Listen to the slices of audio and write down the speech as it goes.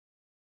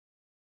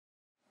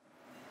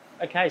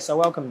Okay, so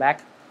welcome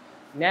back.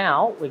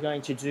 Now we're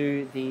going to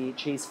do the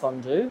cheese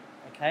fondue.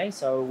 Okay,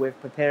 so we've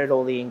prepared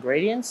all the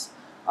ingredients.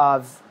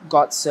 I've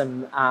got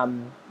some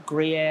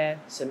Gruyere,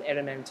 some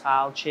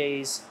Emmental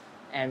cheese,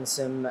 and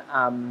some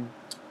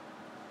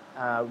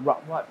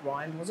what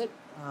rind was it?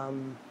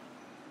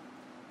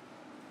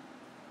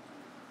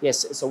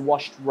 Yes, it's a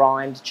washed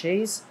rind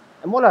cheese.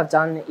 And what I've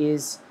done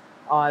is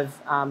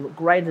I've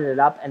grated it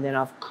up and then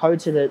I've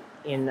coated it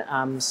in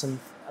a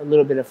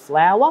little bit of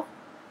flour.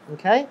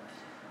 Okay,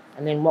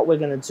 and then what we're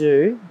going to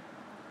do,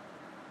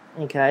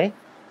 okay,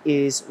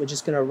 is we're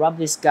just going to rub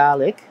this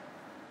garlic.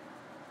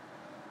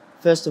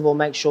 First of all,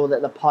 make sure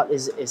that the pot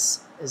is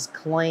as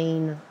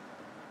clean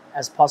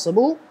as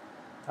possible.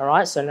 All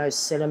right, so no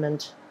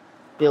sediment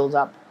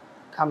build-up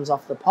comes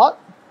off the pot.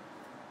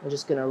 We're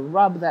just going to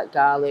rub that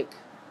garlic,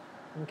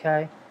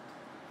 okay,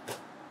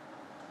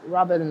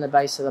 rub it in the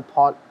base of the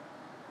pot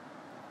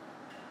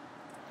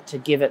to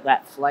give it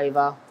that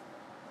flavor,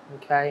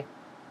 okay.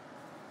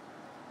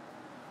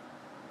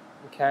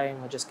 Okay,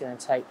 and we're just going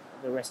to take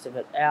the rest of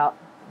it out,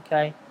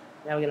 okay.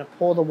 Now we're going to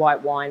pour the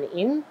white wine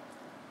in,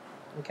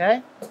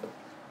 okay.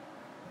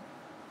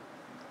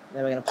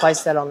 Then we're going to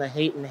place that on the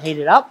heat and heat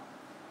it up,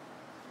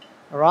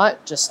 all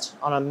right, just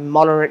on a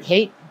moderate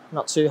heat,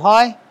 not too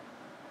high.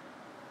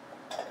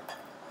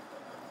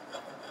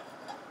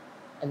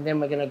 And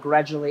then we're going to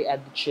gradually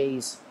add the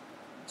cheese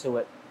to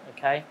it,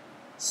 okay,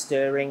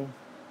 stirring,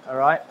 all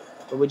right.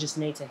 But we just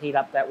need to heat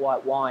up that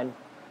white wine.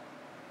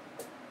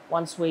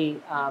 Once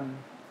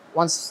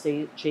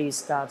the cheese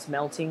starts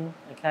melting,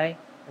 okay,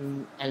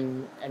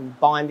 and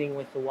binding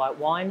with the white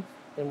wine,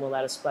 then we'll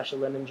add a splash of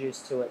lemon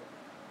juice to it,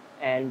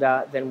 and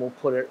then we'll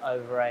put it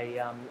over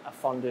a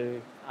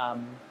fondue.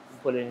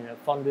 Put it in a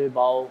fondue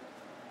bowl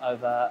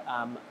over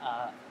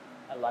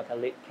like a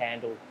lit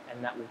candle,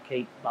 and that will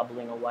keep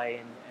bubbling away,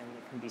 and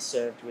it can be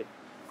served with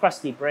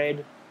crusty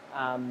bread,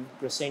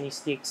 grissini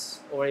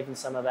sticks, or even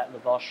some of that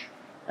lavash.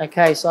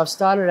 Okay, so I've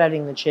started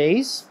adding the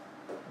cheese,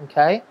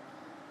 okay,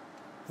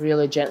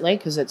 really gently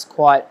because it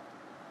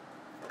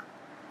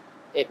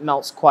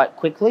melts quite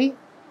quickly,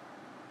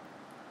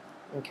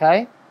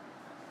 okay.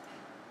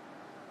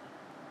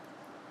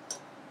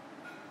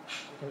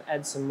 You can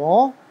add some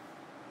more.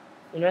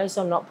 You notice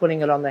I'm not putting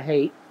it on the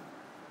heat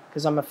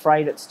because I'm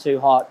afraid it's too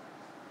hot.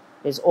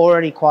 There's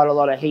already quite a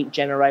lot of heat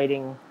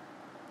generating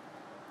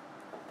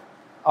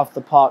off the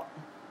pot.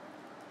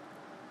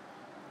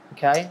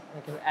 Okay, I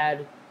can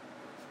add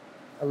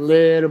a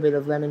little bit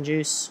of lemon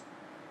juice,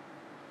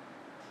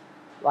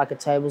 like a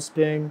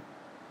tablespoon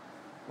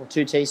or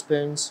 2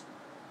 teaspoons.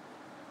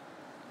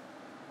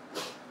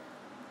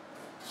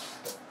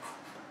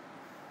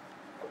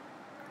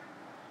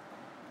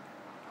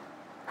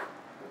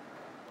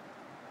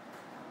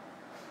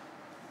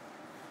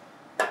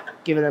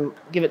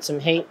 Give it some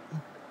heat.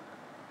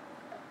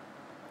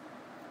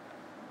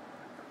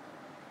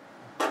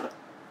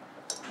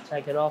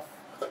 Take it off.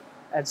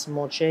 Add some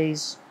more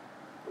cheese.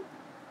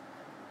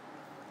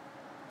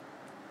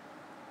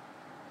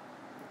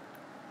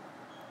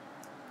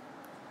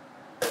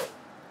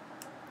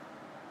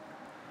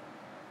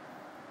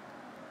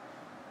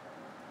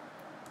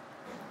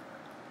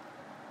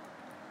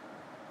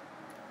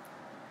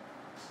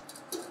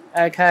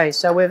 Okay,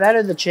 so we've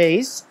added the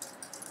cheese.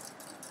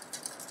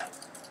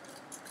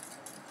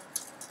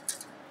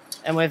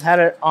 And we've had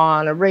it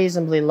on a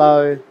reasonably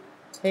low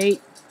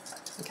heat.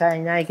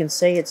 Okay, now you can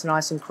see it's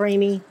nice and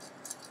creamy.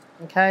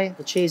 Okay,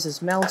 the cheese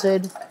is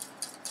melted.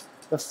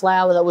 The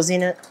flour that was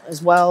in it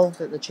as well,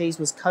 that the cheese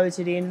was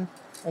coated in,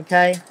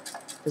 okay,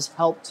 has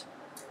helped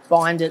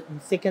bind it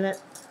and thicken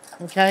it,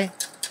 okay.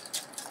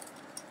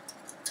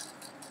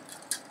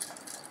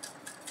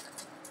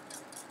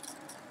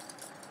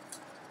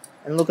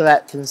 And look at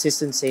that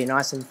consistency,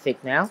 nice and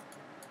thick now.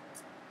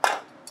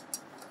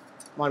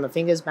 Mind my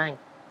fingers, bang.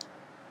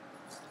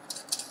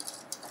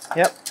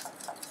 Yep.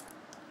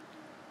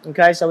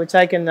 Okay, so we're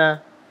taking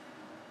the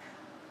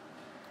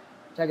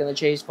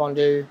cheese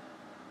fondue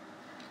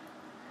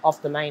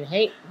off the main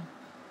heat,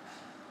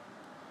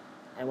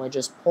 and we're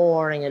just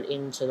pouring it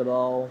into the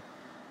bowl.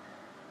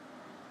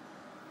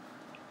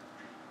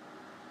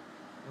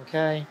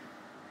 Okay.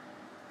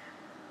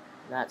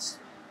 That's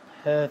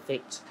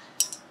perfect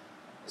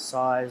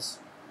size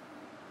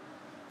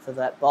for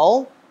that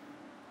bowl.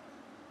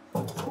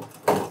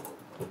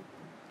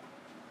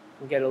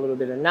 We'll get a little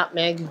bit of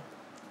nutmeg.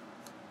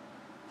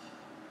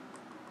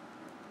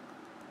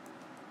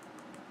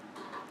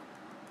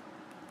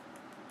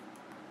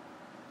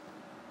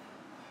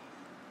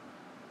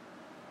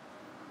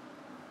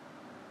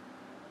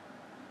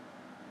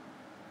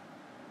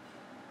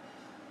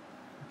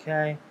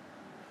 Okay.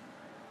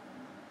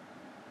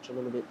 Put a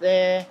little bit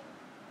there.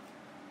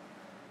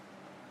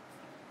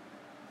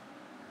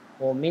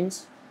 More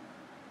mint.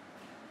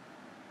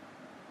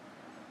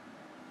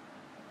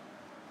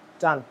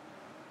 Done.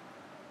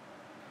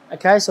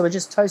 Okay, so we're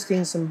just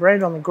toasting some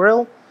bread on the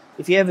grill.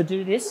 If you ever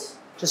do this,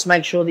 just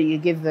make sure that you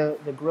give the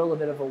grill a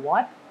bit of a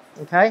wipe,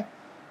 okay,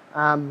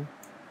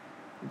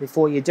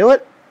 before you do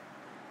it.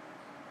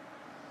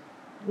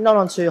 Not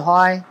on too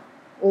high,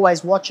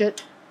 Always watch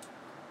it.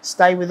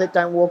 Stay with it,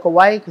 don't walk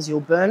away because you'll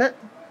burn it.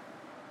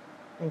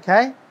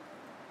 Okay?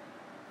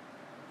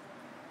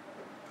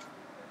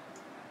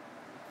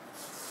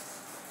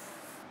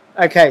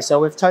 Okay, so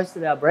we've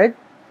toasted our bread.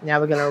 Now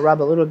we're going to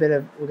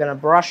we're going to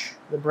brush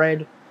the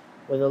bread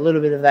with a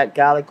little bit of that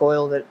garlic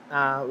oil that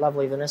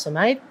lovely Vanessa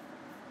made.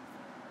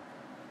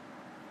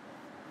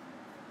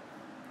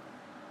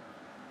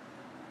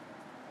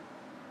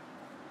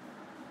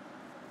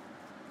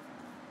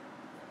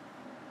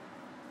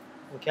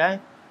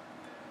 Okay,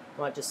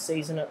 might just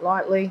season it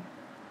lightly.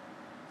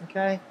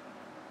 Okay,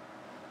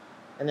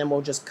 and then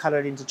we'll just cut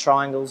it into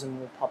triangles and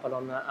we'll pop it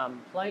on the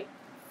plate.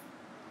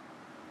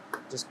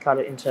 Just cut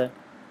it into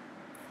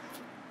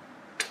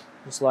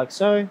just like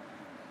so.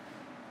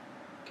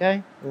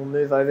 Okay, we'll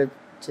move over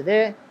to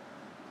there,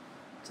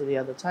 to the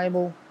other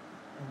table,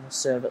 and we'll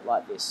serve it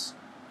like this.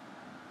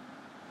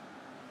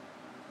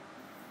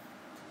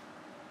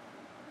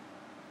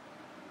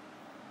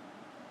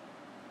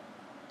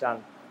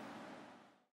 Done.